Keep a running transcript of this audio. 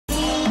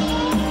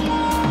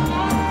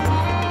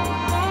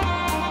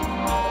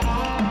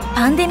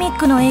パンデミッ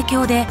クの影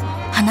響で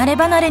離れ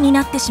離れに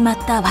なってしまっ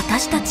た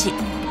私たち。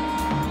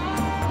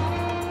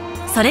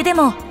それで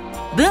も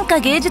文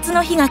化芸術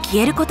の火が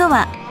消えること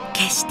は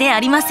決してあ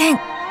りません。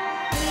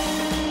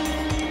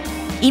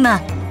今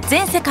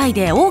全世界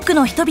で多く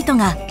の人々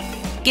が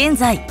現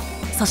在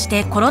そし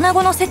てコロナ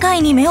後の世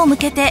界に目を向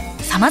けて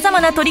さまざ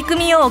まな取り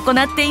組みを行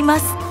っていま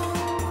す。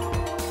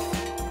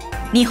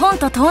日本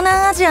と東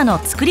南アジアの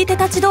作り手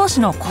たち同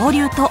士の交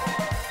流と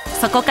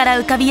そこから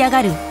浮かび上が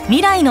る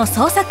未来の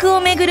創作を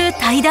めぐる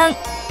対談。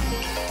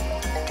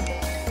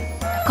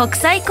国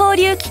際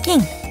交流基金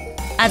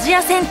アジ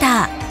アセン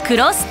ターク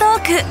ロストー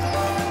ク。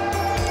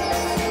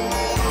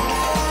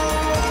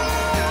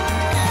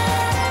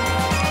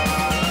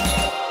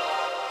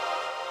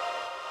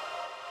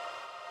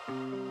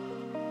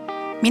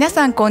皆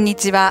さんこんに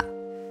ちは。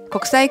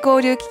国際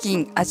交流基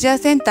金アジア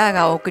センター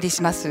がお送り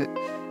します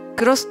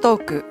クロスト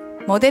ーク、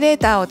モデレー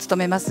ターを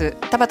務めます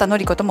田畑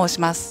典子と申し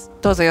ます。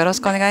どうぞよろし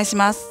くお願いし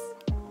ます。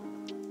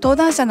登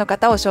壇者の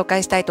方を紹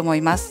介したいと思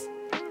います。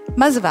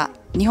まずは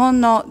日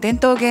本の伝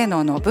統芸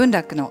能の文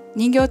楽の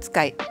人形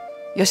遣い、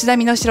吉田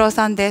簑紫郎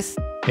さんです。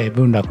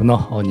文楽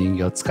の人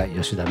形遣い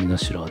吉田簑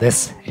紫郎で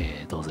す。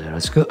どうぞよろ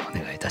しくお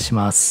願いいたし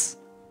ます。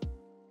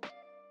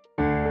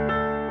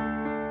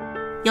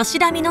吉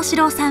田簑紫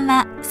郎さん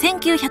は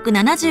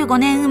1975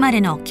年生まれ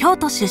の京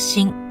都出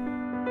身。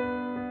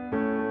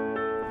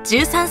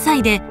13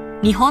歳で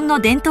日本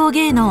の伝統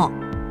芸能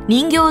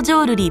人形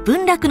浄瑠璃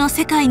文楽の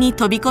世界に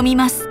飛び込み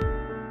ます。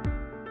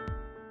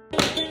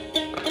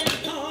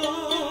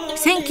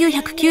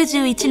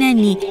1991年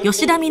に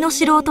吉田簑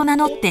紫郎と名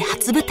乗って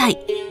初舞台。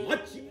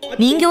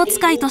人形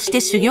使いとし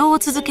て修行を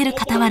続ける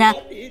傍ら、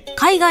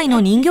海外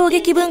の人形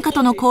劇文化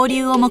との交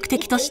流を目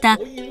的とした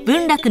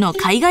文楽の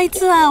海外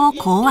ツアーを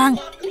考案。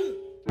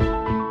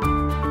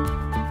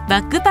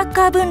バックパッ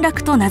カー文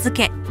楽と名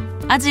付け、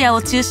アジア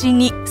を中心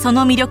にそ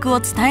の魅力を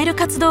伝える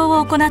活動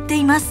を行って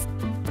います。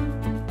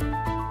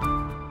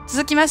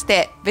続きまし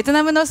てベト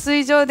ナムの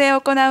水上で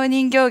行う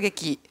人形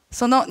劇、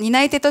その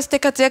担い手として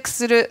活躍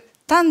する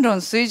タンロ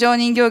ン水上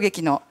人形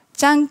劇の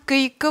チャンク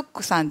イクオッ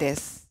クさんで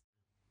す。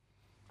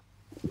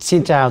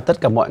Xin chào tất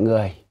cả mọi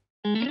người。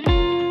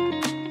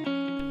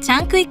チ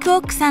ャンクイク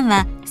オックさん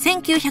は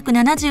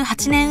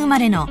1978年生ま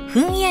れの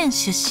噴煙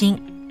出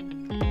身。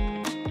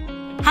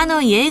ハ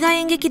ノイ映画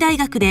演劇大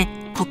学で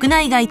国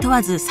内外問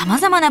わずさま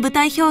ざまな舞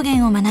台表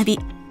現を学び、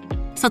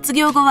卒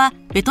業後は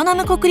ベトナ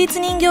ム国立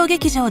人形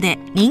劇場で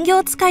人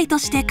形使いと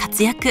して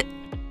活躍。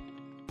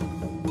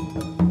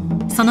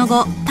その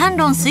後タン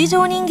ロン水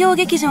上人形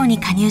劇場に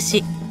加入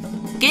し、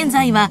現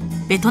在は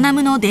ベトナ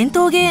ムの伝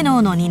統芸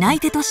能の担い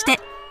手として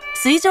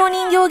水上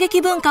人形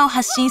劇文化を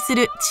発信す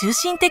る中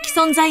心的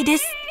存在で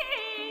す。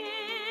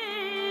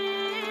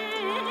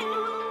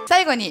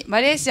最後にマ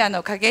レーシア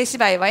の影絵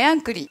芝居ワヤ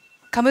ンクリ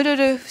カムル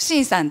ルフシ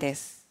ンさんで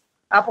す。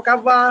Apa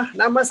khabar?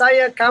 Nama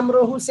saya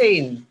Kamrul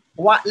Hussein.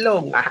 Wak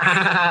Long.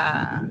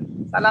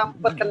 Salam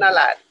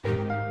perkenalan.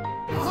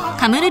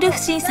 カムルルフ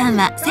シンさん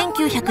は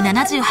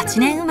1978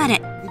年生ま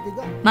れ。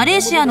マレ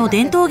ーシアの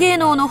伝統芸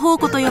能の宝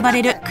庫と呼ば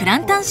れるクラ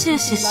ンタン州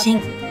出身。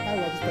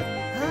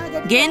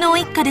芸能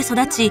一家で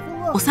育ち、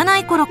幼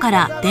い頃か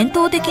ら伝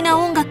統的な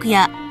音楽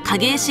や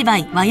影絵芝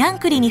居ワヤン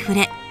クリに触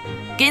れ、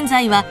現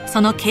在は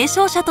その継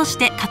承者とし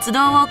て活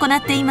動を行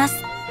っていま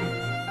す。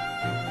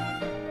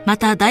ま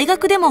た大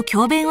学でも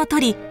教鞭をと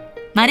り、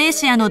マレー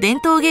シアの伝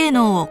統芸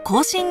能を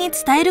後進に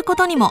伝えるこ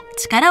とにも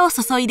力を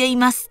注いでい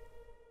ます。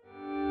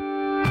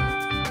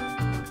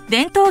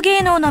伝統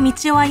芸能の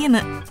道を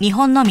歩む日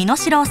本の簑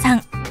紫郎さ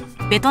ん、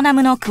ベトナ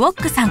ムのクオッ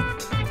クさん、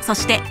そ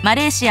してマ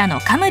レーシアの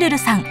カムルル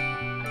さん。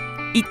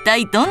一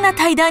体どんな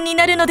対談に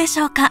なるので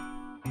しょうか。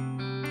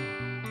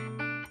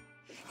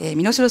簑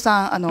紫郎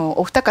さん、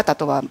お二方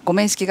とはご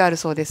面識がある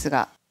そうです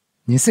が、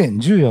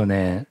2014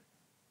年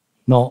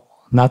の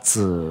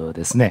夏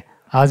ですね、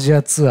アジ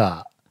アツ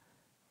ア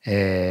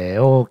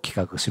ー、を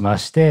企画しま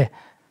して、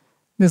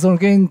でその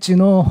現地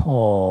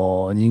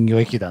の人形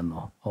劇団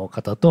の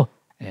方と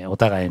お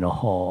互い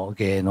の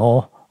芸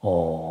能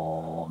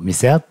を見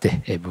せ合っ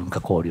て文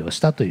化交流をし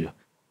たという。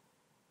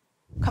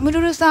カムル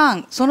ルさ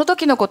ん、その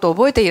時のことを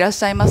覚えていらっ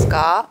しゃいます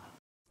か？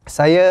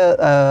 Saya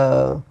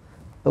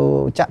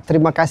ucap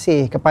terima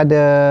kasih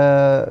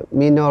kepada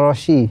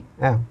Melayu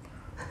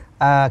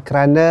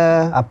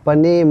kerana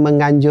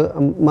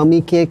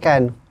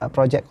memikirkan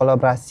projek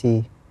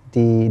kolaborasi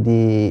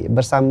di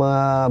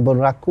bersama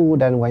Berlaku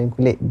dan Wayang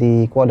Kulit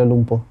di Kuala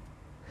Lumpur.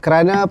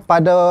 Kerana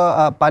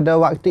pada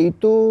waktu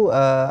itu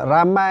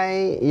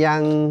ramai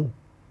yang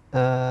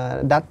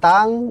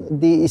datang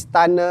di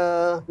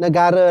istana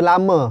negara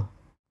lama,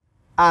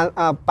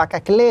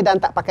 pakai kelih dan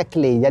tak pakai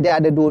kelih. Jadi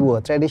ada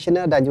dua-dua,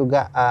 tradisional dan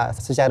juga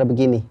secara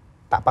begini,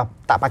 tak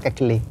pakai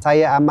kelih.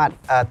 Saya amat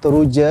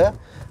teruja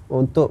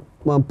untuk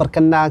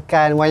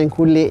memperkenalkan wayang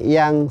kulit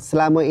yang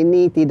selama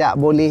ini tidak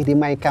boleh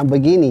dimainkan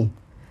begini.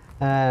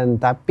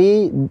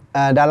 Tapi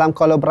dalam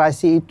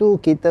kolaborasi itu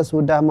kita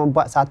sudah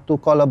membuat satu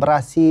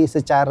kolaborasi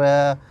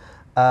secara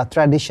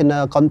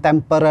tradisional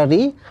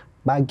contemporary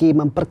bagi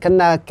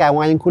memperkenalkan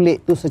wayang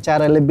kulit itu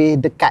secara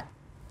lebih dekat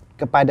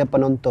kepada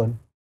penonton.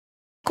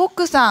 コッ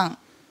クさん、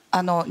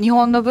日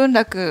本の文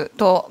楽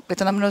とベ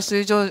トナムの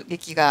水上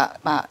劇が、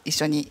一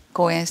緒に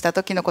公演した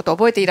時のことを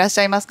覚えていらっし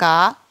ゃいます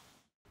か？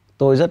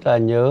 Tôi rất là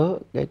nhớ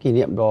cái kỷ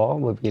niệm đó,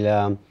 bởi vì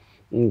là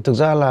thực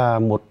ra là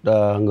một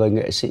người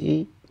nghệ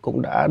sĩ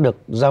cũng đã được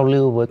giao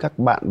lưu với các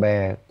bạn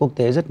bè quốc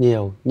tế rất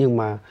nhiều, nhưng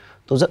mà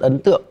tôi rất ấn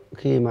tượng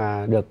khi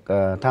mà được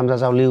tham gia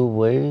giao lưu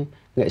với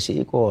nghệ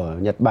sĩ của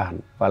Nhật Bản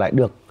và lại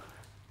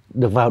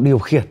được vào điều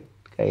khiển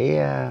cái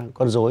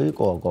con rối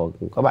của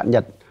các bạn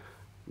Nhật.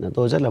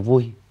 Tôi rất là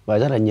vui và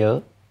rất là nhớ.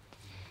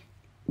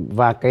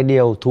 Và cái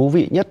điều thú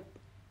vị nhất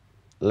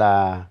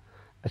là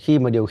khi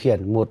mà điều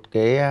khiển một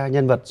cái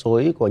nhân vật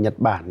rối của Nhật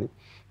Bản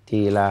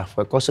thì là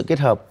phải có sự kết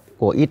hợp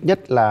của ít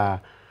nhất là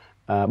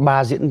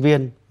 3 diễn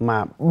viên,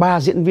 mà 3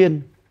 diễn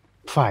viên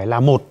phải là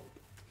một.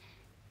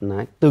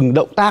 Đấy, từng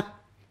động tác,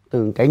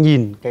 từng cái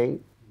nhìn, cái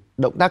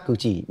động tác cử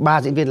chỉ,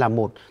 3 diễn viên là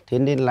một. Thế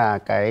nên là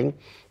cái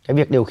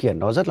việc điều khiển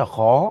nó rất là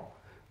khó,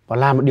 và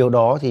làm một điều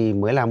đó thì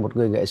mới là một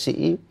người nghệ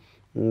sĩ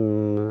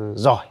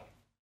giỏi.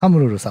 カム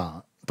ルルさ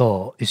ん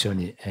と一緒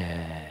に、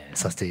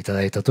させていた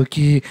だいた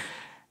時、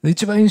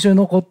一番印象に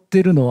残っ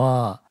てるの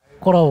は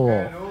コラボを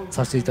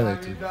させていただい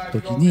た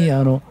時に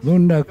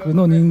文楽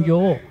の人形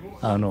を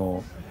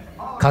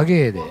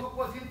影絵で映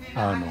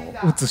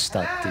し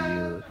たってい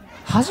う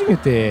初め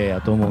て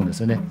やと思うんで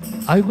すよね。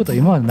ああいうことは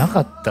今までな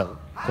かったこ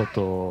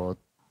と、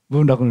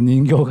文楽の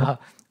人形が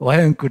ワ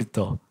ヤンクリ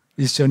と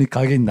一緒に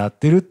影になっ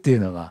てるってい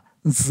うのが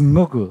すん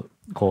ごく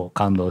こう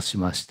感動し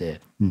まして、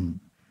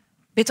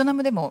ベトナ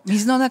ムでも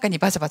水の中に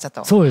バチャバチャ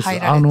とそうです。入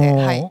られ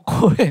て、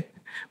これ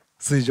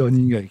水上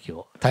人形劇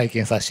を体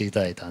験させていた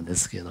だいたんで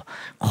すけど、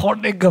こ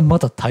れがま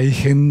た大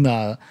変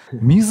な、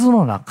水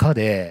の中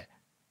で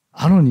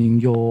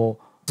人形を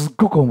すっ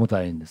ごく重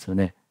たいんですよ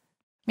ね。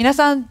皆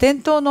さん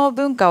伝統の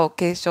文化を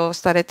継承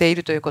されてい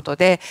るということ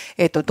で、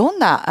どん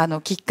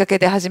なきっかけ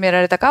で始めら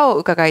れたかを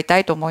伺いた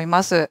いと思い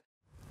ます。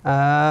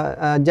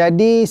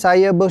Jadi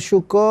saya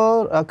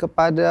bersyukur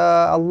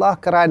kepada Allah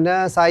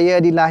kerana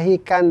saya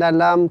dilahirkan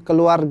dalam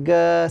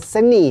keluarga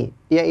seni,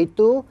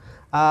 iaitu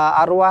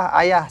arwah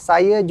ayah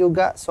saya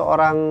juga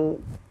seorang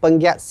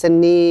penggiat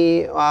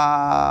seni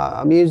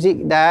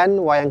muzik dan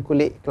wayang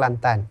kulit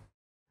Kelantan.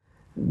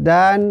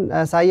 Dan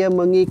saya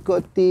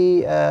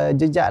mengikuti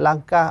jejak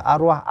langkah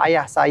arwah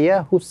ayah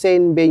saya,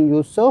 Hussein bin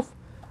Yusuf,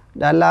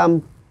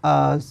 dalam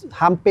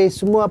hampir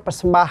semua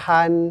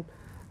persembahan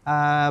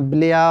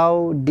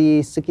beliau di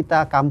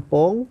sekitar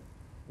kampung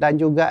dan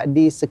juga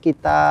di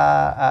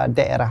sekitar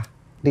daerah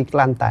di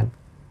Kelantan.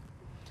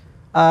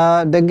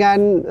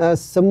 Dengan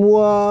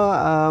semua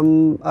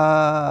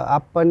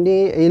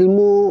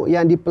ilmu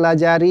yang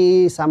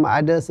dipelajari,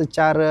 sama ada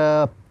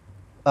secara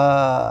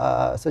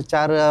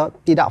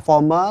tidak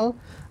formal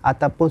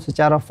ataupun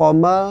secara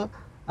formal,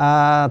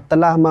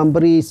 telah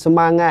memberi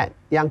semangat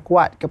yang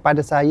kuat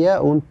kepada saya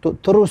untuk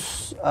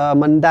terus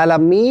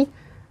mendalami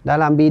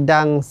dalam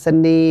bidang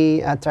seni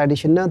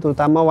tradisional,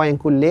 terutama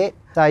wayang kulit.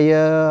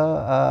 Saya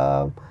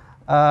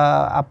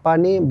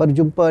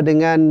berjumpa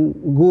dengan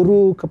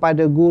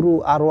kepada guru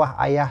arwah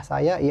ayah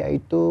saya,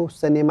 iaitu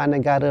seniman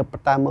negara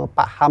pertama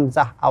Pak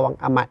Hamzah Awang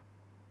Ahmad.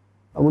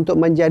 Untuk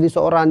menjadi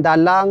seorang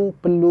dalang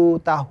perlu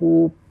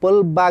tahu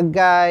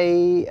pelbagai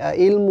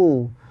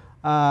ilmu,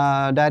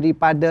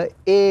 daripada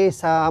A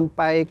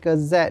sampai ke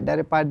Z,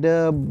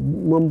 daripada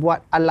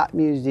membuat alat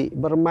muzik,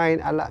 bermain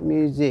alat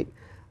muzik,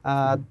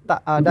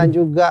 dan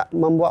juga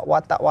membuat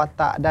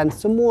watak-watak, dan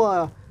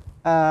semua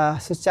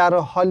secara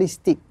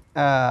holistik,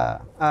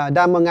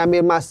 dan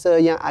mengambil masa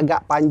yang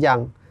agak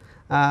panjang.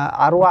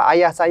 Arwah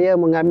ayah saya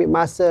mengambil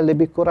masa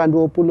lebih kurang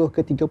 20 ke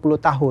 30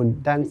 tahun,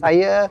 dan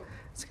saya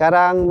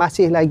sekarang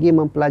masih lagi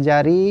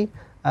mempelajari,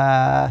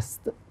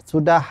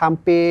 sudah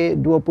hampir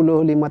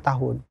 25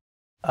 tahun.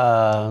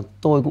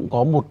 Tôi cũng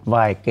có một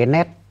vài cái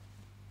nét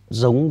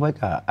giống với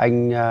cả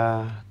anh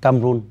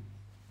Cameron.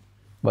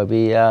 Bởi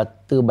vì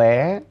từ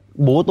bé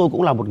bố tôi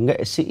cũng là một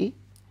nghệ sĩ,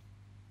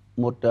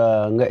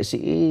 nghệ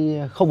sĩ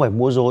không phải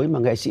múa rối mà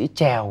nghệ sĩ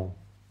chèo.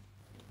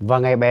 Và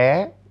ngày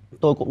bé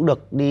tôi cũng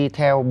được đi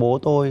theo bố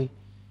tôi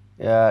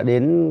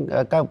đến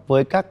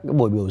với các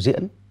buổi biểu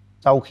diễn.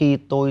 Sau khi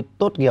tôi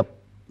tốt nghiệp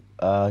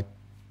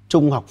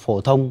trung học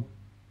phổ thông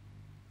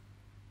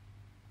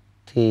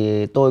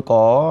thì tôi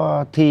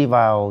có thi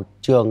vào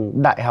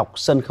trường Đại học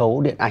Sân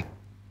khấu Điện ảnh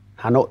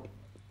Hà Nội.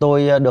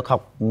 Tôi được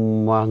học,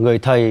 người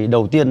thầy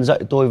đầu tiên dạy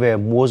tôi về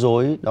múa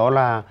rối đó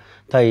là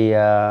thầy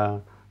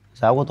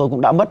giáo của tôi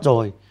cũng đã mất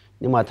rồi,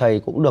 nhưng mà thầy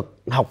cũng được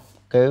học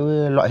cái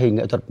loại hình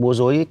nghệ thuật múa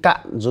rối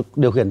cạn,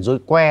 điều khiển rối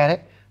que đấy,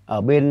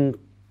 ở bên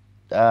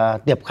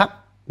Tiệp Khắc,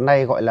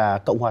 nay gọi là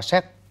Cộng hòa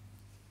Séc.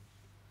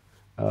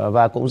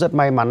 Và cũng rất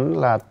may mắn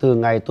là từ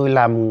ngày tôi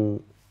làm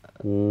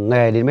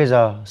nghề đến bây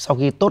giờ, sau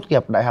khi tốt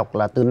nghiệp đại học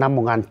là từ năm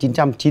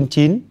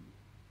 1999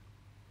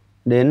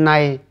 đến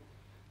nay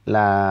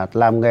là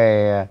làm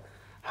nghề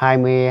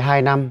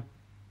 22 năm,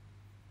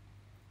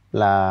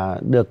 là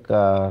được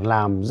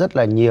làm rất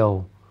là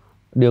nhiều,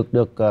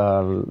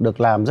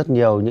 được làm rất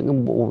nhiều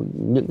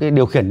những cái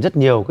điều khiển rất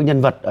nhiều cái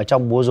nhân vật ở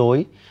trong múa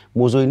rối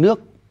nước,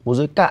 múa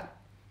rối cạn,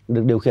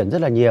 được điều khiển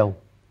rất là nhiều.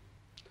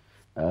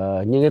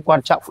 Nhưng cái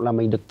quan trọng là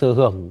mình được thừa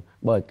hưởng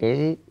bởi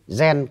cái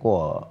gen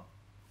của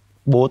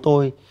bố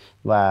tôi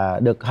và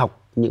được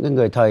học những cái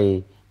người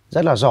thầy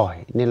rất là giỏi,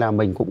 nên là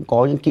mình cũng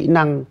có những kỹ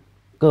năng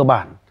cơ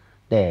bản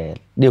để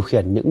điều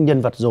khiển những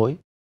nhân vật rối.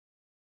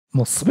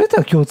 もう全て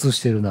は共通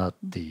してるなっ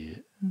てい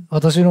う。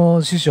私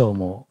の師匠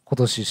も今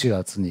年4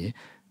月に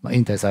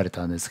引退され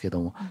たんですけど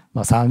も、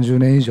30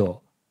年以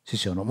上師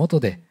匠の下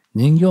で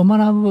人形を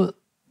学ぶ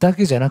だ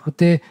けじゃなく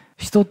て、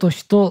人と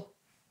人、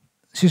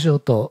師匠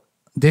と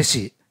弟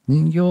子、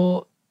人形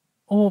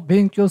を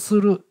勉強す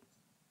る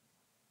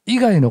以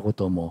外のこ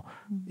とも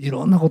い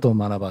ろんなことを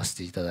学ばせ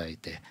ていただい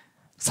て、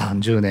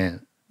30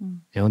年、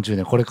40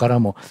年、これから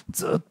も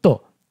ずっ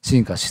と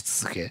進化し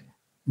続け、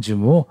自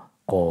分を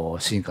こ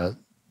う進化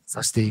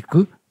させてい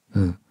く、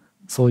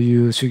そう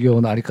いう修行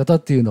のあり方っ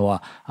ていうの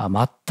は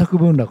全く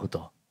文楽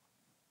と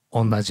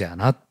同じや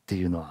なって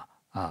いうのは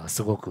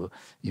すごく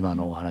今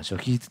のお話を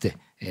聞いてて、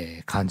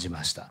感じ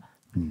ました。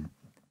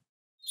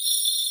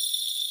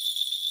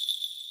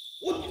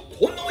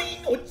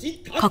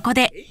ここ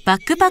でバ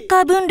ックパッ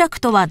カー文楽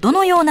とはど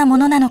のようなも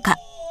のなのか、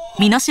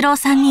簑紫郎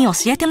さんに教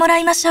えてもら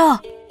いましょう。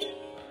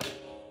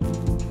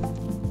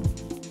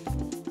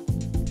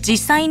実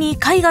際に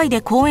海外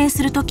で公演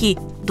するとき、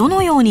ど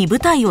のように舞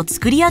台を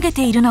作り上げ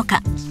ているの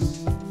か、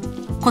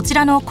こち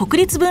らの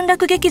国立文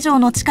楽劇場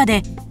の地下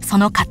でそ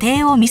の過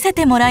程を見せ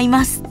てもらい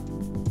ます。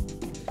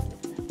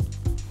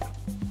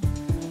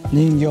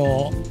人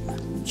形、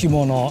着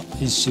物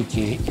一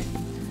式、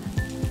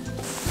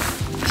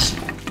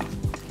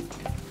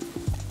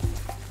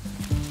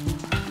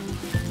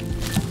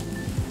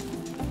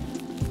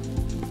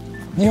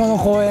日本の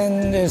公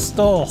演です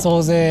と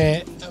総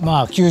勢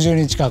90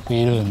人近く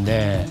いるん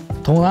で、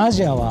東南ア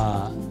ジア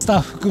はスタ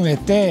ッフ含め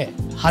て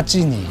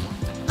8人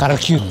から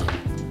9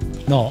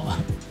人の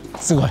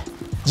すごい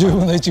10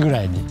分の1ぐ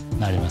らいに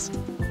なります。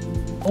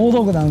大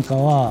道具なんか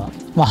は、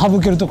省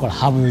けるところ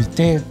は省い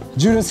て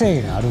重量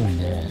制限あるん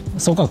で、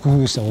そこは工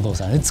夫してお父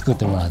さんに作っ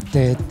てもらっ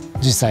て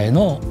実際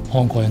の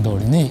本公演通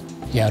りに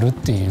やるっ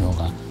ていうの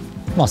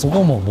が、そ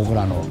こも僕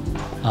らの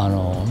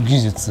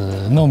技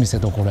術の見せ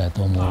所や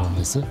と思うん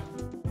です。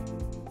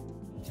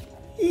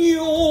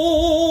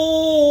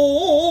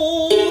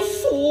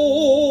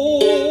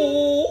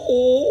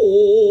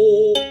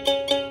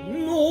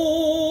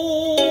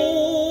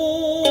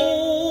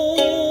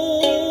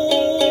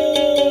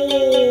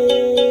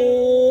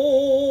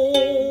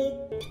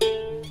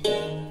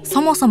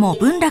そもそも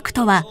文楽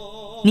とは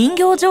人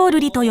形浄瑠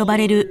璃と呼ば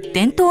れる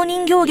伝統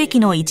人形劇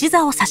の一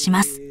座を指し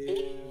ます。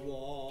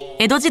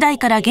江戸時代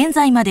から現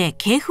在まで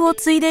系譜を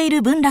継いでい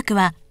る文楽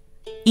は、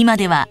今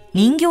では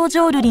人形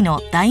浄瑠璃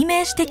の代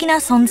名詞的な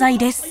存在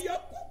です。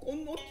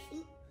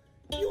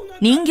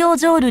人形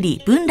浄瑠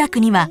璃文楽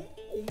には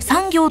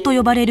三行と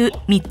呼ばれる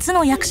3つ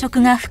の役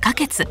職が不可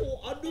欠。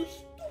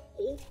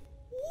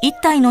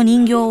1体の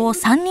人形を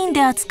3人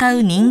で扱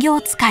う人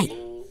形使い、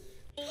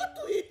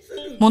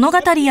物語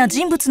や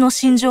人物の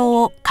心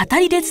情を語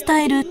りで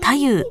伝える太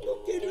夫、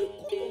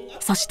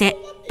そして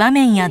場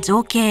面や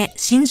情景、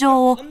心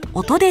情を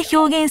音で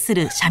表現す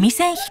る三味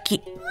線弾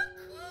き。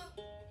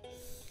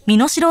簑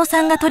紫郎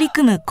さんが取り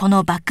組むこ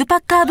のバックパ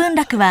ッカー文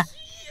楽は、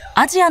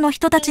アジアの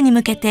人たちに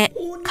向けて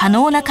可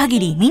能な限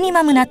りミニ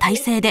マムな体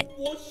制で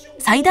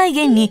最大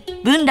限に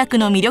文楽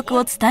の魅力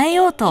を伝え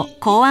ようと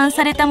考案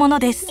されたもの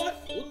です。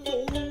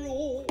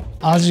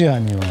アジア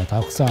には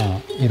たくさ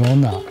んいろ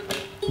んな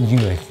人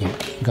形劇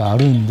があ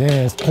るん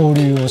で、交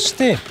流をし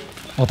て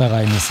お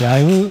互い見せ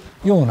合う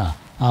ような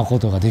こ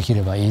とができ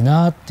ればいい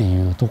なって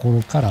いうとこ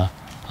ろから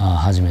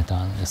始め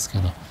たんですけ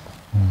ど、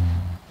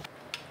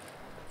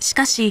し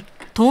かし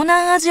東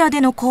南アジアで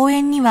の公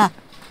演には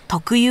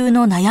特有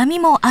の悩み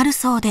もある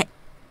そうで、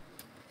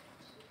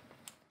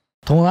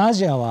東南ア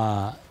ジア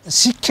は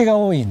湿気が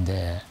多いん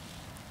で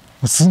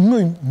すんご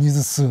い水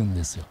吸うん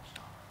ですよ。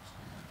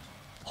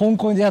香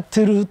港でやっ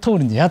てる通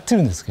りにやって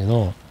るんですけ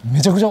ど、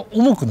めちゃくちゃ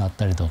重くなっ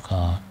たりと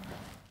か、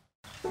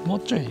もう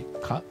ちょい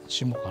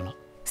下かな。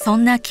そ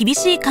んな厳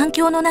しい環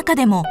境の中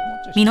でも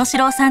簑紫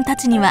郎さんた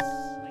ちには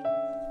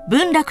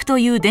文楽と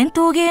いう伝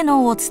統芸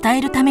能を伝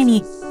えるため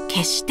に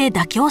決して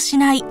妥協し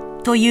ない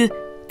という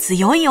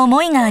強い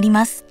思いがあり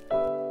ます。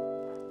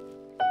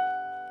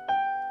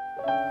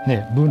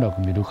文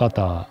楽見る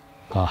方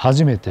が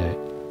初めて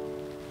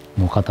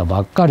の方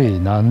ばっか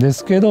りなんで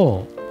すけ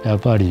ど、やっ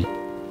ぱり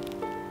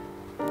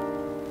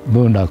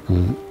文楽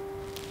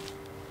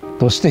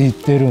として言っ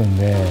てるん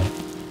で、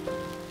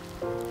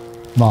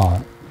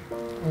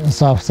ス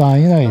タッフさ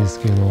んいないです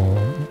けど、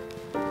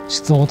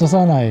質を落と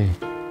さない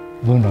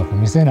文楽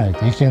見せない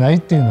といけないっ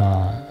ていうの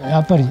はや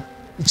っぱり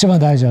一番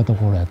大事なと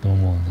ころやと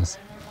思うんです。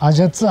ア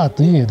ジアツアー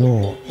といえ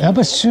どやっ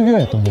ぱり修行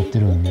やと思って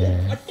るんで、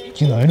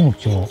昨日よりも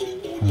今日、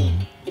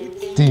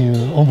ってい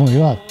う思い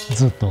は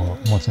ずっと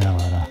持ちなが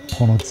ら、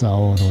このツアー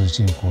を同時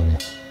進行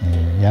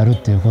で、やるっ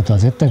ていうことは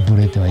絶対ブ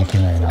レてはいけ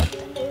ないなって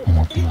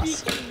思っていま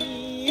す。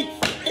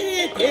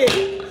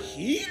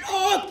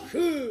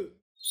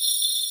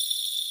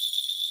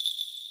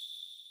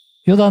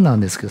余談なん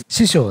ですけど、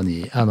師匠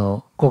に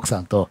コックさ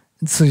んと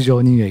水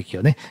上人形劇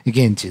をね、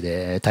現地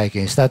で体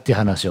験したっていう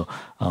話を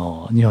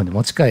日本に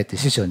持ち帰って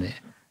師匠に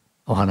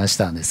お話し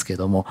たんですけ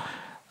ども、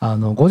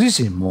ご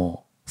自身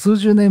も数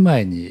十年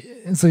前に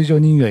水上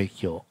人形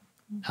劇を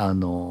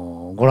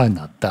ご覧に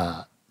なっ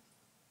た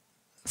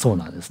そう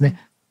なんですね。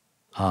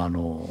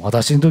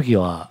私の時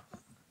は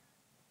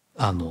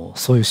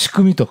そういう仕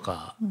組みと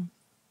か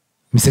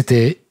見せ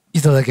て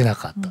いただけな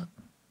かったっ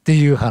て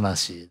いう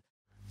話。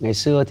Ngày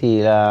xưa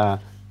thì là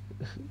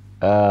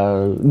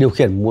điều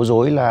khiển múa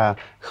rối là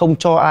không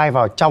cho ai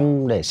vào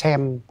trong để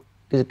xem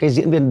cái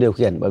diễn viên điều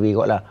khiển, bởi vì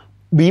gọi là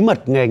bí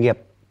mật nghề nghiệp.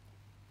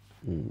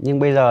 Nhưng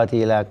bây giờ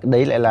thì là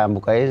đấy lại là một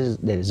cái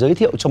để giới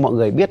thiệu cho mọi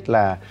người biết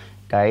là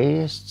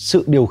cái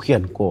sự điều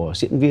khiển của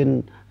diễn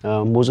viên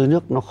múa rối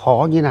nước nó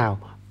khó như nào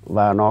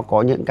và nó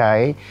có những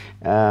cái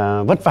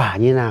vất vả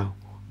như nào,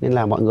 nên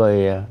là mọi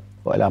người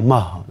gọi là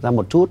mở ra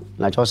một chút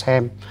là cho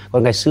xem.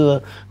 Còn ngày xưa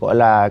gọi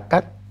là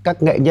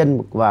các nghệ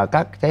nhân và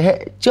các thế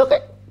hệ trước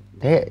ấy,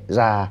 thế hệ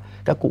già,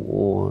 các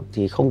cụ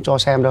thì không cho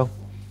xem đâu,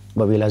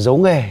 bởi vì là giấu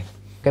nghề.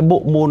 Cái bộ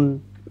môn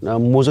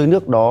múa rối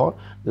nước đó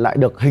lại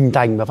được hình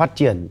thành và phát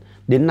triển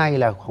đến nay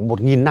là khoảng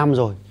 1000 năm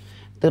rồi.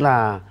 Tức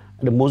là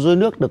múa rối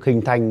nước được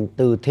hình thành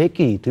từ thế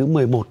kỷ thứ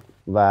 11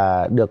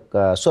 và được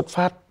xuất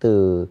phát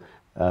từ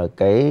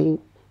cái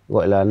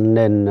gọi là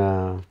nền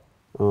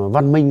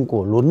văn minh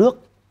của lúa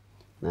nước.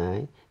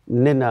 Đấy.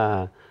 Nên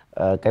là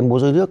cái múa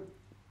rối nước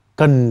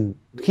cần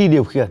khi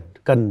điều khiển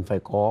cần phải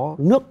có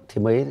nước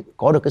thì mới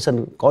có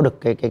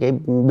được cái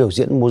biểu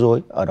diễn múa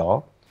rối ở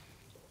đó.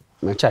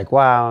 Trải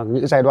qua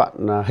những giai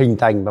đoạn hình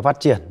thành và phát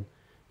triển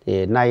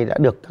thì nay đã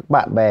được các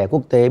bạn bè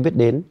quốc tế biết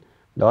đến.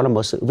 Đó là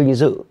một sự vinh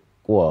dự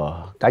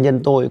của cá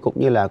nhân tôi cũng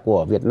như là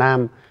của Việt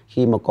Nam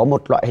khi mà có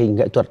một loại hình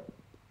nghệ thuật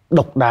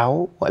độc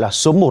đáo gọi là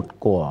số 1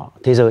 của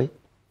thế giới.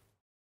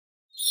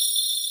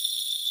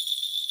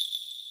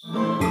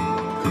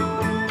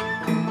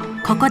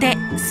 ここで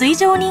水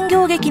上人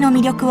形劇の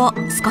魅力を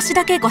少し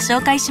だけご紹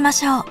介しま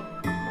しょう。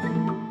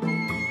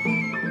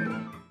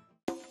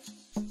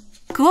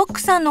クオッ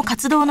クさんの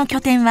活動の拠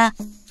点は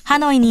ハ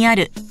ノイにあ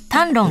る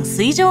タンロン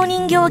水上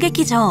人形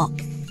劇場。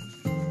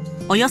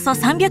およそ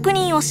300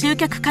人を集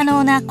客可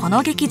能なこ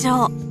の劇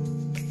場、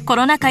コ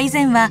ロナ禍以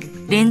前は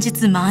連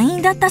日満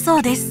員だったそ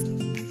うです。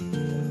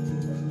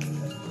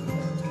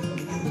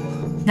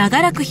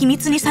長らく秘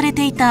密にされ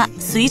ていた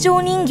水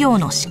上人形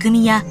の仕組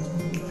みや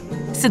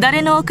すだ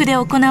れの奥で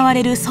行わ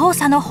れる操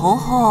作の方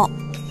法、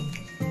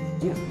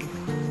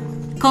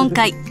今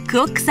回ク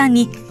オックさん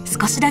に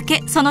少しだ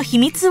けその秘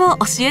密を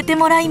教えて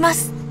もらいま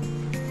す。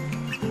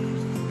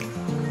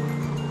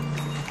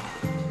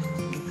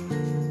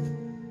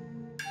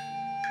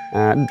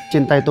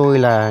Trên tay tôi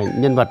là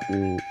nhân vật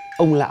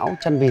ông lão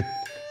chăn vịt,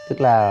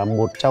 tức là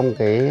một trong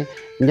cái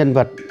nhân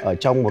vật ở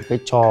trong một cái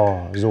trò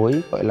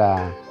rối gọi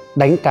là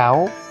đánh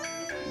cáo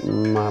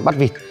bắt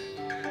vịt.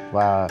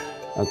 Và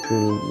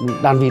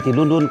đàn vịt thì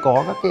luôn luôn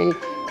có các cái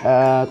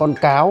con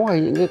cáo hay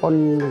những cái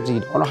con gì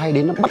đó nó hay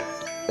đến nó bắt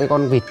cái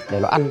con vịt để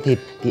nó ăn thịt,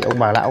 thì ông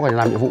bà lão phải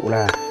làm nhiệm vụ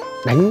là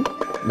đánh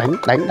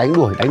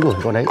đuổi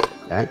con đấy.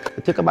 Đấy,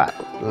 thưa các bạn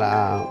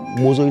là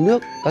múa rối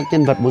nước, các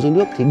nhân vật múa rối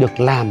nước thì được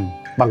làm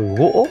bằng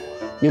gỗ,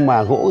 nhưng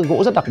mà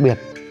gỗ rất đặc biệt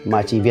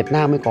mà chỉ Việt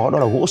Nam mới có, đó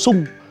là gỗ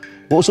sung.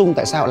 Gỗ sung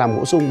tại sao làm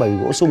gỗ sung? Bởi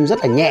vì gỗ sung rất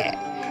là nhẹ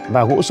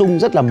và gỗ sung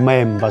rất là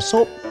mềm và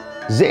xốp,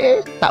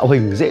 dễ tạo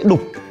hình, dễ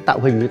đục tạo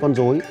hình với con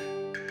rối.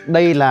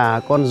 Đây là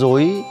con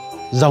rối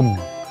rồng,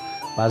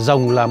 và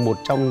rồng là một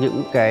trong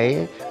những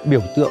cái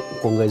biểu tượng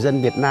của người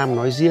dân Việt Nam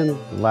nói riêng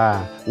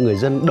và người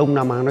dân Đông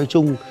Nam Á nói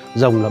chung.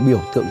 Rồng là biểu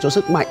tượng cho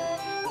sức mạnh.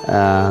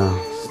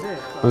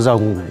 Con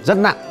rồng rất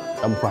nặng,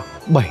 tầm khoảng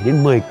 7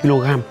 đến 10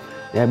 kg.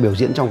 Biểu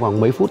diễn trong vòng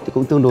mấy phút thì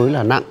cũng tương đối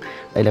là nặng.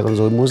 Đây là con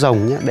rối múa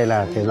rồng nhé. Đây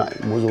là thể loại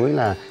múa rối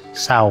là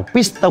sào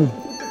piston.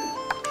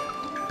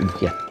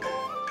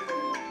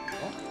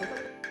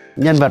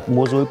 Nhân vật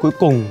múa rối cuối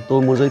cùng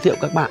tôi muốn giới thiệu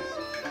các bạn,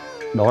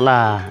 đó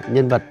là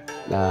nhân vật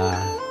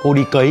cô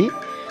đi cấy.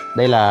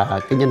 Đây là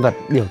cái nhân vật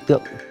biểu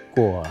tượng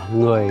của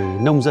người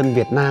nông dân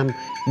Việt Nam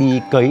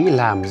đi cấy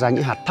làm ra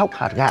những hạt thóc,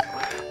 hạt gạo.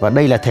 Và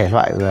đây là thể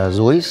loại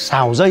rối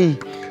xào dây,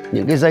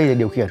 những cái dây để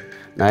điều khiển.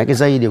 Đấy, cái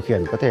dây điều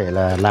khiển có thể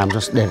là làm cho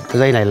để cái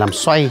dây này làm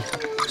xoay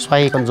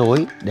con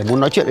rối, để muốn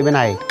nói chuyện với bên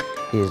này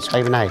thì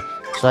xoay bên này,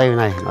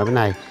 nói bên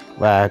này.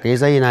 Và cái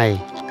dây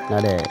này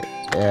là để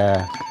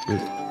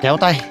kéo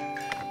tay.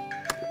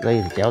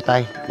 Dây thì kéo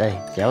tay, đây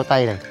kéo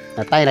tay này,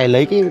 là tay này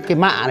lấy cái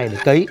mạ này để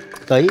cấy.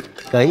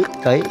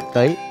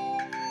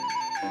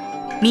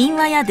 民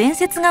話や伝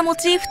説がモ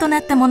チーフとな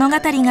った物語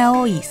が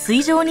多い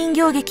水上人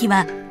形劇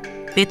は、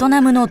ベト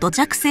ナムの土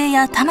着性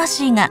や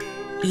魂が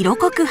色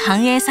濃く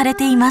反映され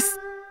ています。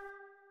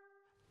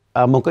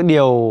Một cái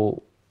điều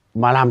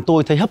mà làm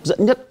tôi thấy hấp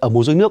dẫn nhất ở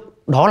múa rối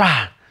nước đó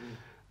là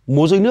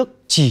múa rối nước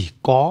chỉ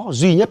có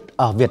duy nhất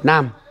ở Việt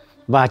Nam,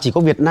 và chỉ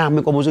có Việt Nam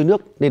mới có múa rối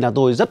nước, nên là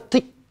tôi rất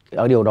thích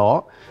ở điều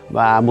đó.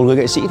 Và một người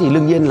nghệ sĩ thì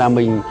đương nhiên là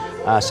mình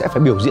sẽ phải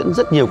biểu diễn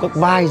rất nhiều các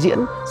vai diễn,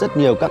 rất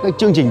nhiều các cái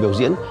chương trình biểu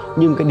diễn,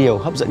 nhưng cái điều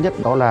hấp dẫn nhất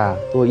đó là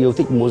tôi yêu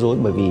thích múa rối,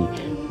 bởi vì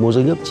múa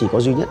rối nước chỉ có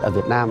duy nhất ở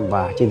Việt Nam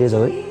và trên thế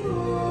giới.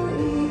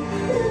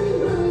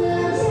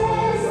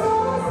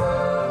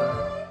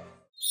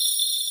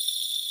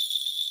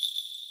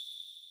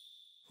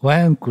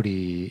 Wayan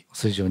Kuri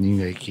水上人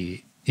形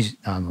劇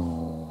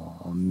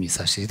見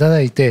させていた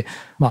だいて、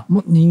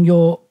人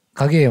形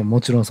影絵は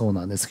もちろんそう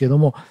なんですけど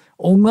も、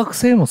音楽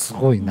性もす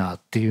ごいなっ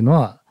ていうの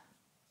は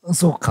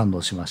すごく感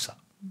動しました。っ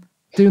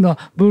ていうのは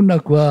文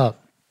楽は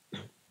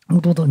も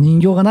ともと人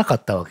形がなか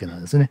ったわけな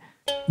んですね。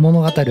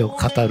物語を語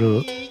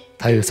る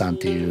太夫さんっ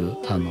ていう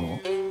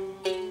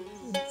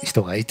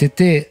人がいて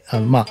て、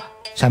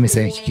三味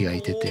線弾きが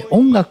いてて、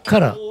音楽か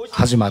ら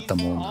始まった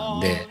ものなん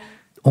で、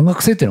音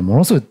楽性っていうのはも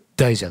のすごい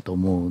大事だと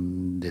思う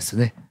んです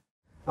ね。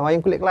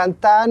Wayang kulit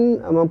Kelantan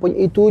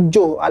mempunyai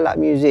 7 alat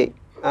muzik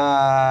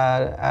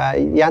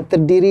yang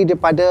terdiri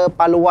daripada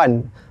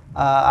paluan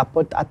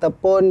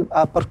ataupun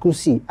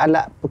perkusi,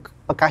 alat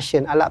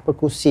percussion, alat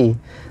perkusi.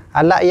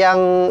 Alat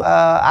yang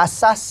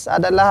asas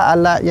adalah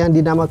alat yang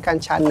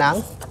dinamakan canang.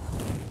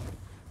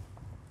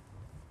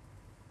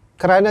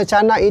 Kerana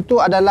canang itu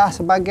adalah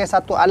sebagai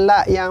satu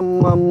alat yang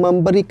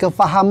memberi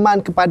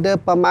kefahaman kepada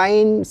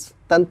pemain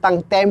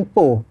tentang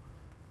tempo.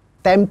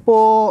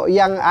 Tempo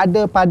yang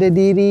ada pada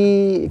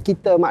diri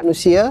kita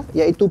manusia,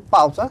 iaitu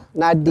pulse,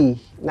 nadi.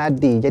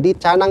 Jadi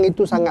canang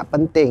itu sangat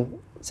penting.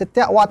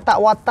 Setiap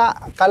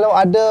watak-watak, kalau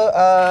ada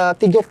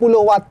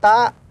 30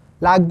 watak,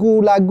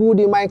 lagu-lagu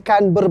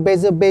dimainkan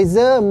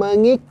berbeza-beza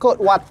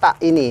mengikut watak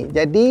ini.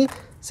 Jadi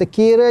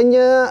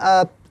sekiranya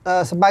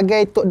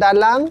sebagai tok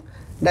dalang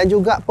dan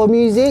juga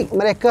pemuzik,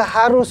 mereka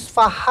harus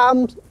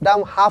faham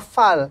dan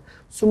hafal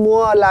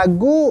semua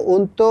lagu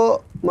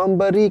untuk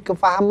memberi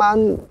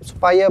kefahaman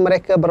supaya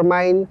mereka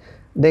bermain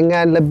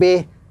dengan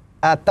lebih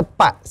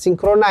tepat,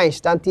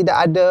 sinkronis dan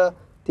tidak ada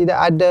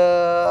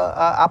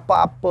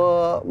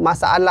apa-apa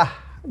masalah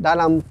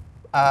dalam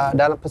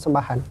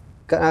persembahan.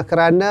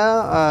 Kerana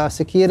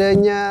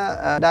sekiranya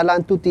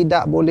dalang tu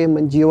tidak boleh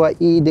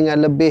menjiwai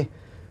dengan lebih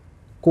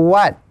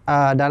kuat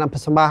dalam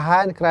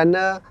persembahan,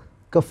 kerana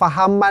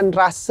kefahaman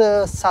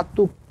rasa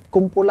satu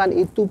kumpulan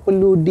itu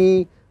perlu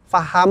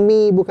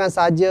difahami bukan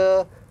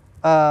saja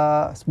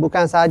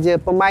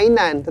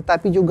permainan,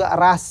 tetapi juga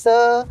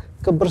rasa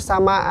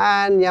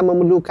kebersamaan yang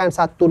memerlukan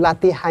satu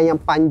latihan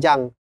yang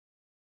panjang.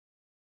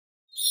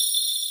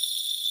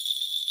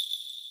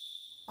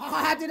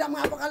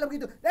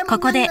 こ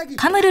こで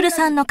カムルル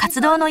さんの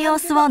活動の様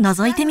子を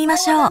覗いてみま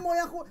しょう。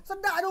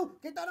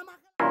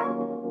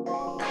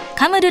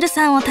カムルル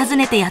さんを訪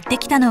ねてやって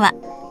きたのは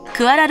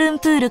クアラルン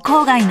プール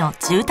郊外の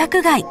住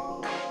宅街。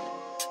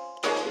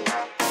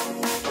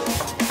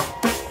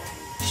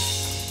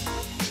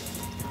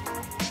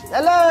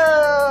Hello,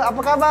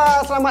 apa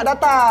khabar? Selamat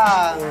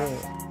datang.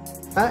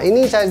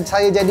 Ini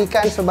saya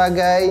jadikan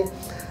sebagai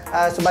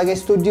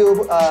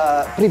studio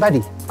pribadi.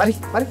 Mari.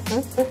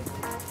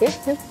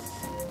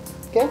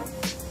 Okay.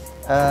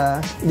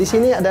 Di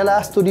sini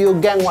adalah studio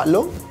Gang Wat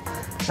Long.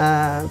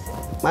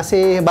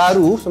 Masih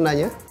baru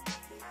sebenarnya.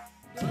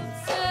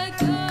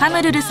 カム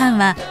ルルさん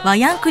はワ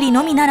ヤンクリ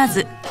のみなら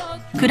ず、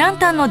クラン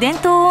タンの伝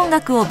統音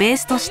楽をベー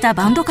スとした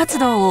バンド活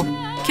動を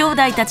兄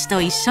弟たち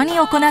と一緒に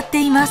行っ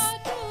ています。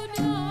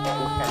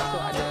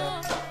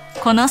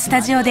このスタ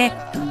ジオで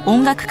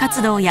音楽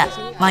活動や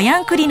ワヤ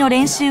ンクリの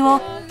練習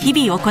を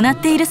日々行っ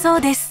ているそ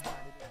うです。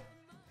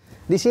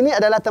Di sini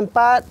adalah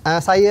tempat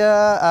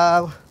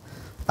saya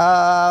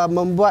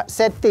membuat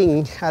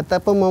setting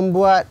ataupun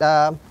membuat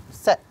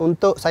set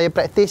untuk saya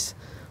praktis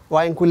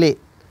wayang kulit,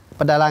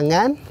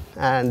 pedalangan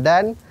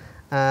dan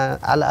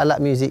alat-alat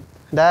muzik.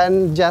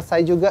 Dan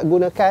saya juga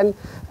gunakan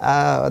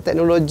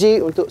teknologi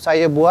untuk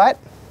saya buat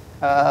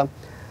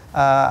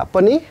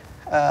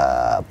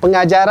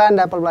pengajaran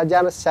dan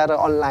pembelajaran secara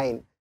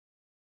online.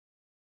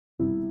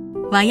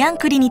 ワヤン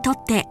クリにとっ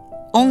て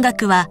音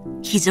楽は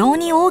非常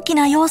に大き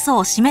な要素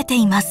を占めて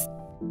います。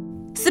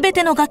すべ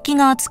ての楽器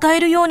が扱え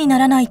るようにな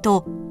らない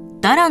と、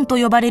ダランと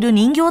呼ばれる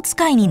人形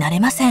使いになれ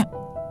ません。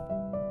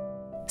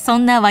そ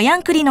んなワヤ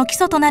ンクリの基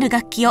礎となる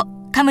楽器を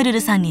カムル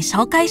ルさんに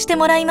紹介して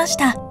もらいまし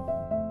た。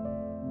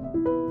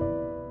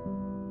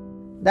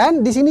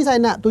Dan di sini saya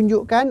nak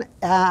tunjukkan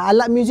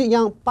alat muzik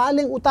yang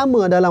paling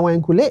utama dalam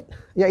wayang kulit,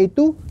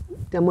 iaitu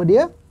nama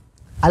dia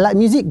alat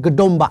muzik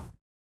gedombak.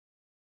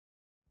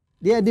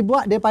 Dia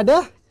dibuat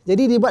daripada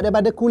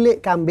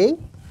kulit kambing.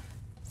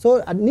 So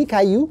ni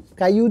kayu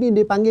ni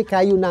dipanggil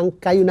kayu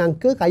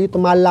nangka, kayu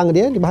temalang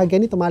dia, di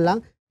bahagian ni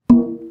temalang.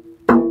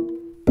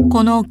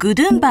 このグ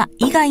ドゥンバ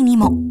以外に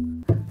も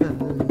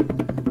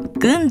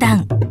軍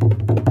団、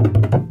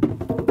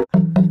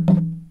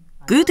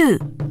グドゥ、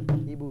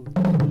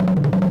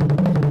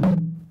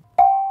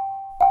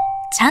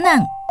チャナ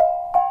ン、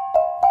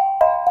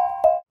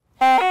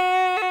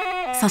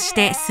そし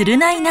てスル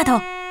ナイなど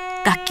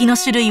楽器の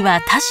種類は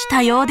多種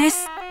多様で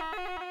す。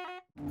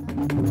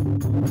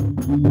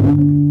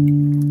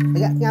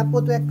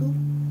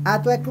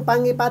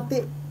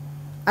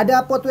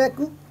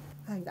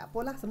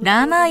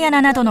ラーマーヤ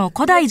ナなどの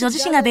古代女子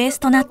詩がベース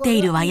となって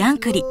いるワヤン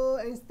クリ。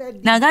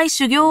長い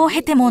修行を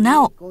経ても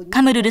なお、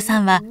カムルルさ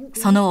んは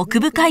その奥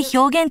深い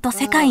表現と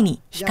世界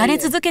に惹かれ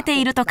続け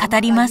ていると語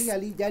ります。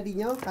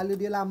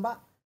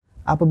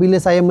Apabila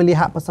saya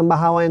melihat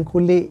persembahan wayang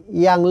kulit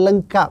yang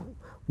lengkap,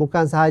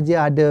 bukan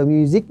sahaja ada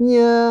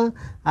muziknya,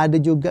 ada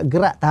juga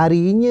gerak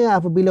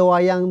tarinya apabila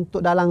wayang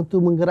tok dalang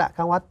tu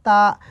menggerakkan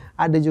watak,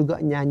 ada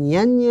juga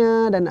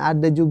nyanyiannya dan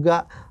ada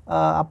juga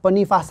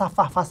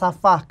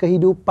falsafah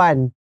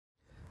kehidupan.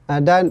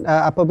 Dan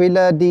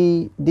apabila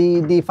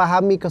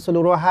difahami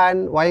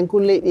keseluruhan, wayang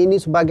kulit ini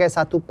sebagai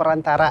satu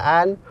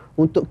perantaraan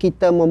untuk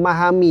kita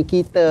memahami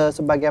kita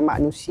sebagai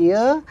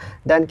manusia,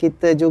 dan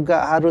kita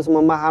juga harus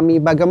memahami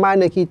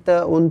bagaimana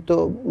kita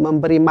untuk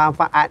memberi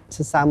manfaat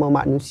sesama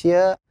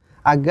manusia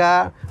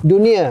agar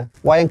dunia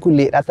wayang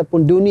kulit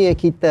ataupun dunia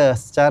kita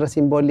secara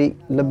simbolik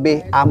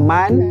lebih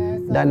aman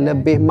dan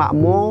lebih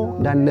makmur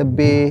dan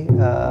lebih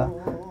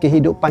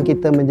kehidupan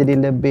kita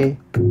menjadi lebih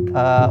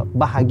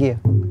bahagia.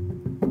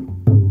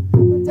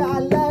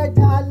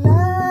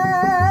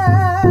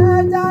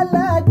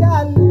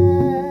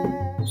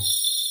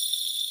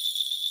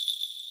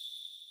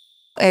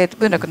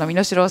文楽の簑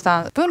紫郎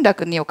さん、文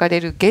楽に置か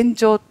れる現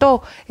状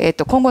と、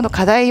今後の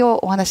課題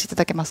をお話しいた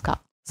だけますか。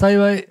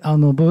幸い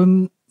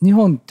日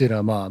本ってい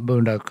うのは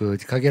文楽に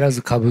限ら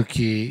ず歌舞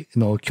伎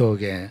の狂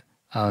言、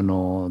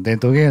伝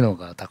統芸能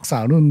がたく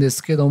さんあるんで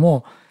すけど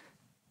も、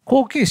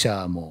後継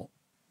者も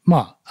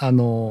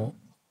募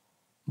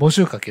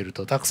集かける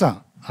とたく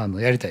さん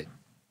やりたい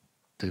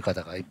という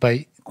方がいっぱ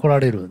い来ら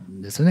れる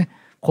んですよね。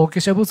後継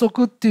者不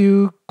足って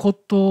いうこ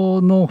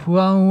との不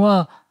安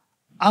は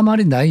あま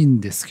りない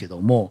んですけど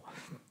も、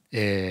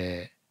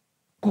国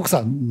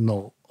さん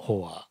の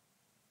方は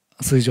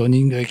水上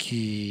人形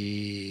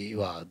劇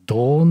は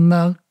どん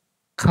な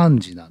感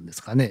じなんで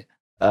すかね。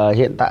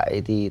Hiện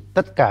tại thì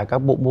tất cả các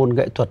bộ môn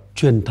nghệ thuật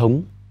truyền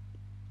thống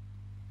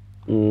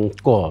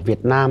của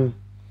Việt Nam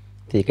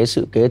thì cái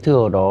sự kế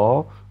thừa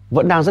đó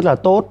vẫn đang rất là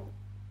tốt.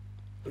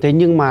 Thế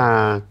nhưng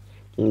mà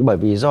bởi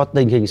vì do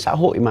tình hình xã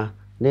hội mà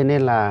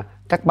nên là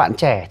các bạn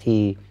trẻ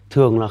thì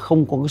thường là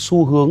không có cái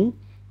xu hướng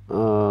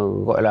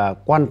gọi là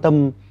quan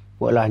tâm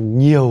gọi là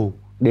nhiều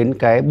đến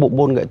cái bộ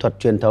môn nghệ thuật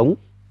truyền thống,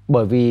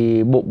 bởi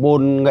vì bộ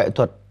môn nghệ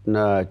thuật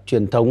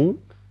truyền thống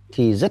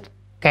thì rất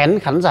kén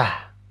khán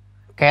giả,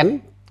 kén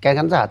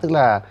khán giả, tức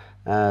là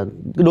cái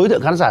đối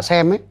tượng khán giả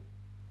xem ấy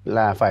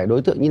là phải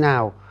đối tượng như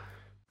nào.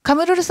 カ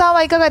ムルルさん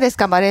はいかがです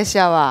か、マレーシ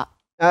アは。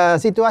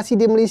Situasi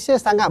di Malaysia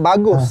sangat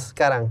bagus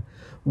sekarang.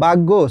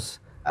 Bagus.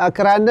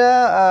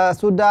 Kerana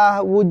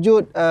sudah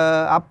wujud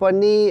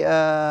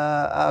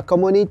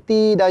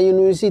komuniti dan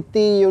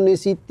universiti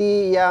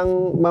yang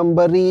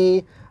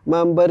memberi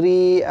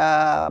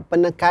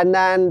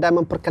penekanan dan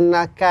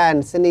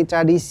memperkenalkan seni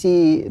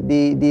tradisi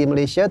di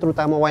Malaysia,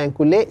 terutama wayang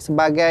kulit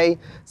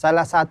sebagai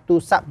salah satu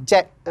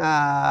subjek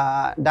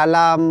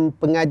dalam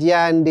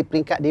pengajian di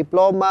peringkat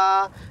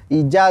diploma,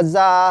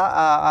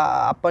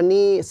 ijazah,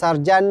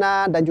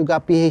 sarjana dan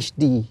juga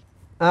PhD.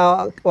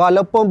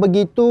 Walaupun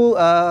begitu,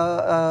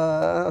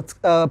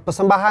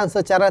 persembahan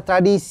secara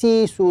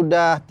tradisi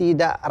sudah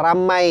tidak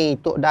ramai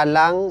tok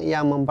dalang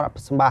yang membuat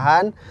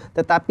persembahan,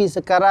 tetapi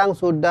sekarang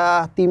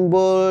sudah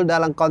timbul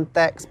dalam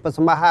konteks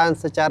persembahan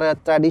secara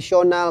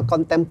tradisional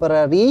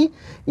kontemporari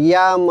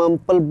yang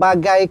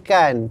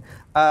mempelbagaikan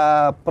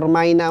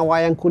permainan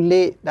wayang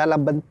kulit dalam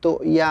bentuk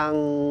yang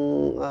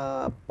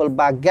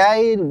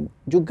pelbagai,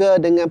 juga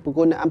dengan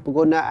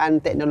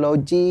penggunaan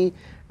teknologi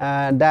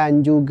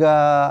dan juga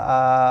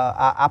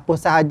apa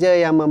sahaja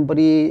yang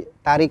memberi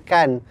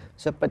tarikan,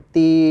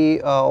 seperti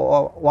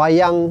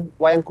wayang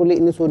kulit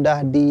ini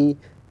sudah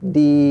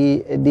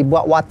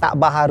dibuat watak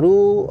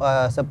baharu,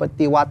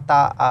 seperti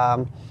watak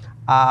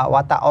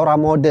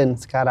orang moden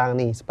sekarang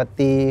ni,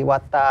 seperti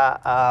watak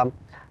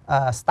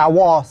Star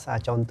Wars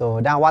contoh,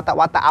 dan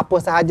watak-watak apa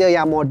sahaja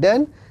yang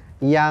moden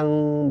yang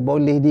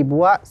boleh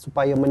dibuat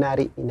supaya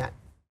menarik minat.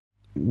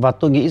 Và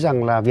tôi nghĩ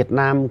rằng là Việt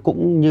Nam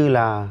cũng như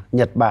là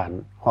Nhật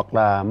Bản hoặc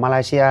là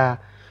Malaysia,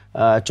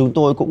 chúng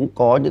tôi cũng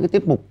có những cái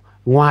tiết mục,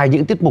 ngoài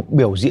những tiết mục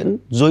biểu diễn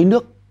rối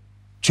nước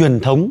truyền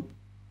thống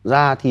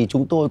ra thì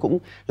chúng tôi cũng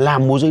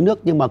làm múa rối nước,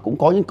 nhưng mà cũng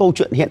có những câu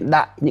chuyện hiện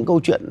đại, những câu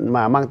chuyện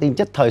mà mang tính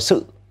chất thời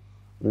sự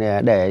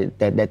để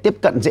tiếp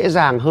cận dễ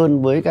dàng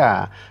hơn với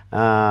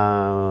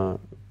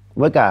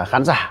cả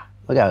khán giả,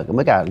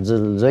 với cả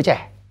giới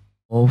trẻ.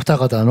 お二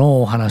方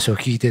のお話を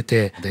聞いて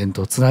て、伝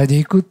統をつないで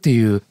いくって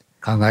いう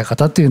考え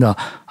方っていうの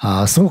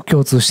はすごく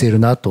共通している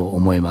なと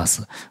思いま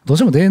す。どうし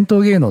ても伝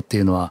統芸能って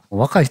いうのは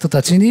若い人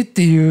たちにっ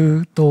てい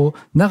うと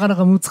なかな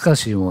か難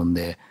しいもん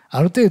で、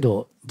ある程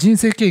度人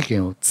生経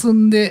験を積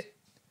んで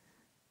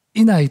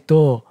いない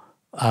と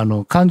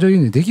感情移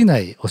入できな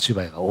いお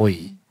芝居が多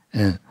い。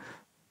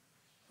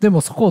で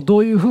もそこをど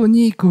ういうふう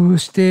に工夫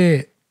し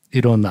て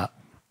いろんな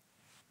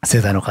世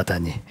代の方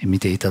に見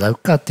ていただ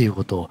くかっていう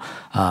ことを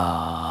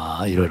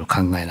いろいろ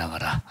考えなが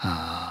ら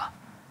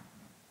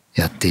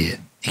やって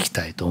いき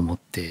たいと思っ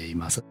てい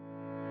ます。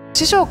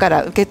師匠か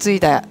ら受け継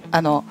いだ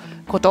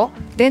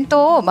伝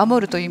統を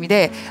守るという意味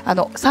で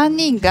3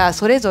人が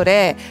それぞ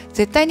れ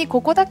絶対に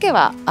ここだけ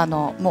は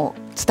も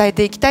う伝え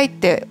ていきたいっ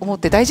て思っ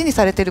て大事に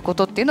されているこ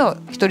とっていうのを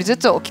一人ず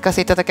つお聞か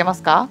せいただけま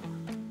すか。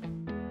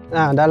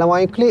Dalam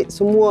wayang kulit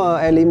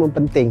semua elemen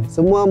penting,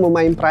 semua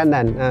memain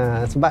peranan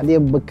sebab dia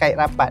berkait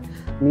rapat.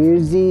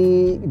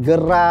 Muzik,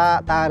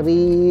 gerak,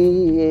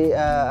 tari,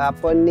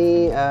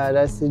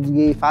 dari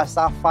segi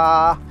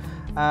falsafah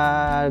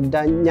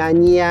dan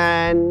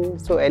nyanyian.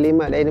 So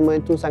elemen-elemen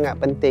itu sangat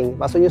penting.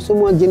 Maksudnya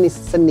semua jenis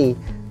seni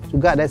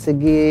juga dari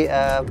segi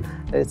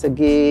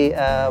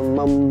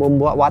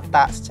membuat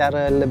watak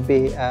secara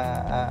lebih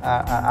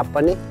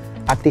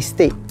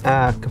artistik,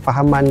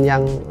 kefahaman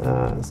yang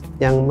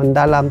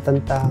mendalam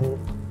tentang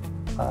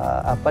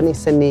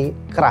seni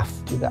craft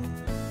juga.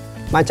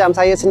 Macam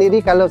saya sendiri,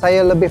 kalau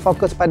saya lebih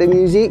fokus pada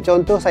muzik,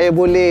 contoh saya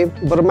boleh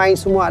bermain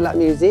semua alat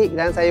muzik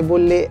dan saya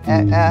boleh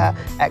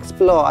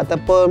explore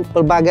ataupun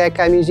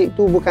pelbagaikan muzik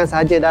tu bukan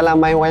sahaja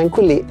dalam main wayang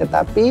kulit,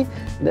 tetapi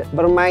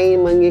bermain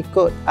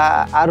mengikut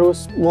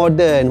arus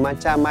moden,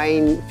 macam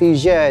main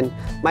fusion,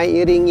 main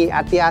iringi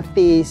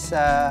artis-artis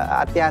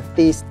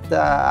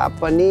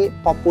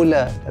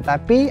popular,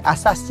 tetapi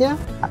asasnya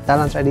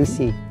dalam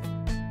tradisi.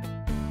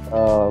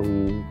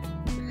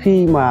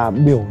 Khi mà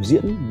biểu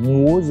diễn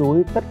múa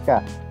rối tất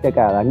cả, kể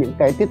cả là những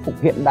cái tiết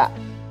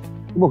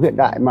mục hiện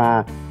đại,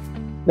 mà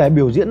để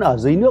biểu diễn ở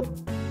dưới nước,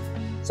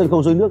 sân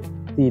khấu dưới nước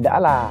thì đã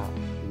là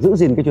giữ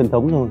gìn cái truyền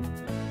thống rồi.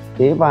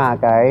 Thế và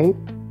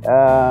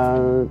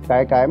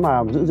cái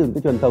mà giữ gìn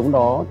cái truyền thống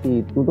đó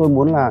thì chúng tôi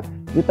muốn là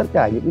như tất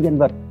cả những cái nhân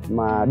vật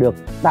mà được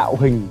tạo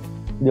hình,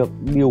 được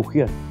điều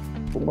khiển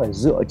cũng phải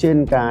dựa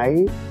trên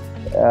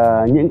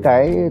những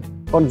cái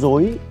con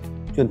rối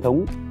truyền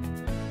thống,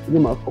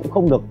 nhưng mà cũng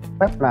không được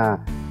phép là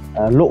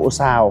lộ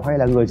sào hay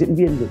là người diễn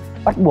viên thì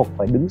bắt buộc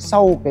phải đứng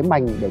sau cái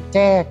mành để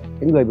che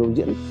cái người biểu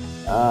diễn,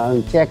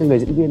 che cái người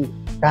diễn viên,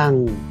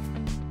 càng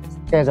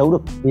che giấu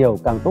được nhiều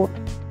càng tốt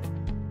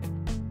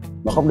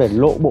mà không để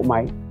lộ bộ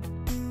máy.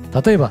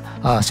 例えば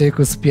シェイ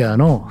クスピア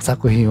の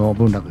作品を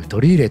文楽に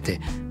取り入れて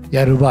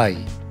やる場合、や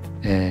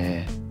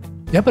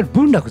っぱり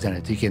文楽じゃな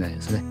いといけないん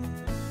ですね。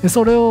で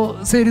それを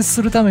成立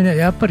するためには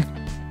やっぱり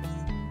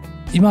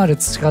今まで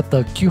培っ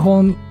た基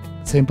本、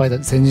先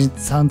人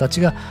さんた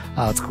ちが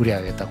作り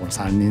上げたこの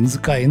三人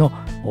使いの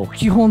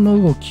基本の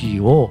動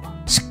きを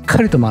しっ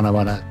かりと学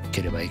ばな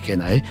ければいけ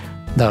ない。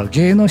だから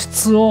芸の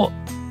質を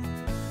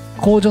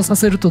向上さ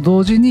せると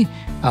同時に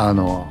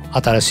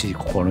新しい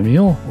試み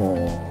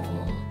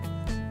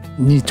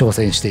に挑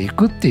戦してい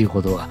くっていう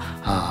ことが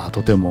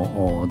とて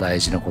も大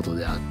事なこと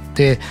であっ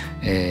て、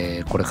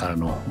これから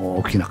の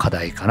大きな課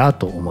題かな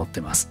と思っ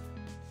てます。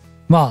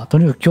まあと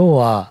にかく今日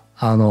は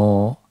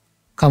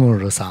カムル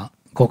ルさん、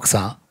コック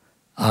さん、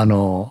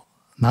7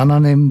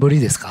年ぶり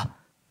ですか、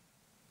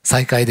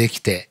再会でき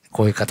て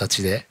こういう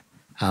形で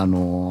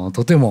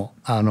とても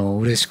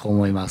嬉しく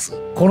思います。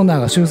コロナ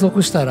が収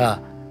束したら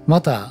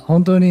また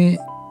本当に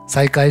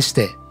再会し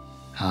て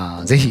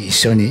ぜひ一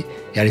緒に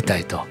やりた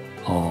いと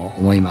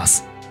思いま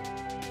す。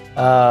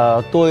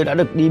Tôi đã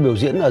được đi biểu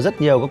diễn ở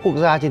rất nhiều các quốc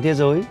gia trên thế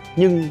giới,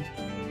 nhưng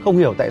không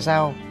hiểu tại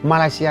sao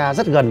Malaysia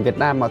rất gần Việt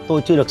Nam mà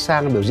tôi chưa được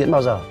sang biểu diễn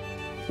bao giờ.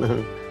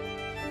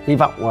 Hy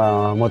vọng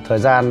một thời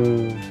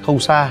gian không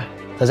xa,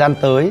 thời gian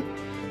tới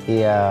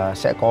thì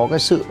sẽ có cái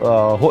sự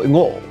hội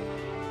ngộ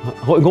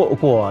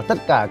của tất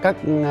cả các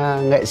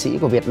nghệ sĩ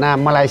của Việt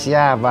Nam,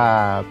 Malaysia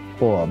và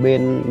của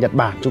bên Nhật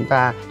Bản. Chúng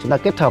ta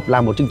kết hợp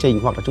làm một chương trình,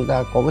 hoặc là chúng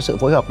ta có cái sự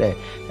phối hợp để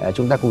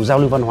chúng ta cùng giao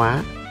lưu văn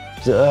hóa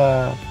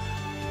giữa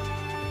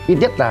ít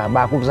nhất là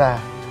 3 quốc gia,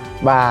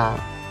 3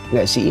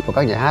 nghệ sĩ của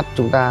các nhà hát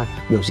chúng ta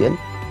biểu diễn.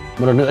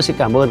 Một lần nữa xin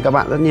cảm ơn các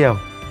bạn rất nhiều.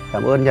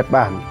 Cảm ơn Nhật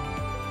Bản,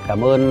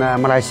 cảm ơn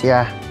Malaysia,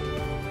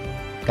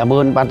 cảm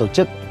ơn ban tổ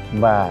chức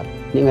và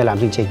những người làm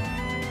chương trình.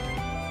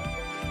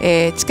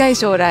 近い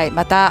将来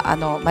また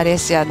マレー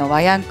シアの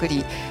ワヤンク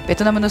リ、ベ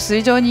トナムの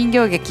水上人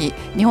形劇、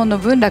日本の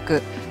文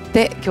楽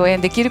で共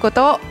演できるこ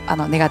とを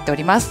願ってお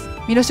ります。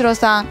簑紫郎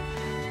さん、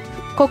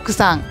コック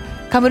さん、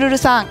カムルル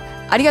さん、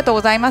ありがとう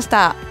ございまし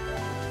た。あ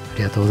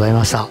りがとうござい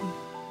ました。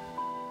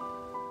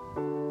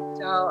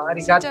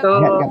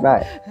Hẹn gặp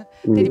lại.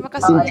 Terima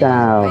kasih. Xin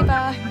chào. Bye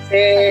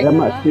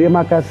bye.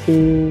 Terima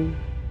kasih.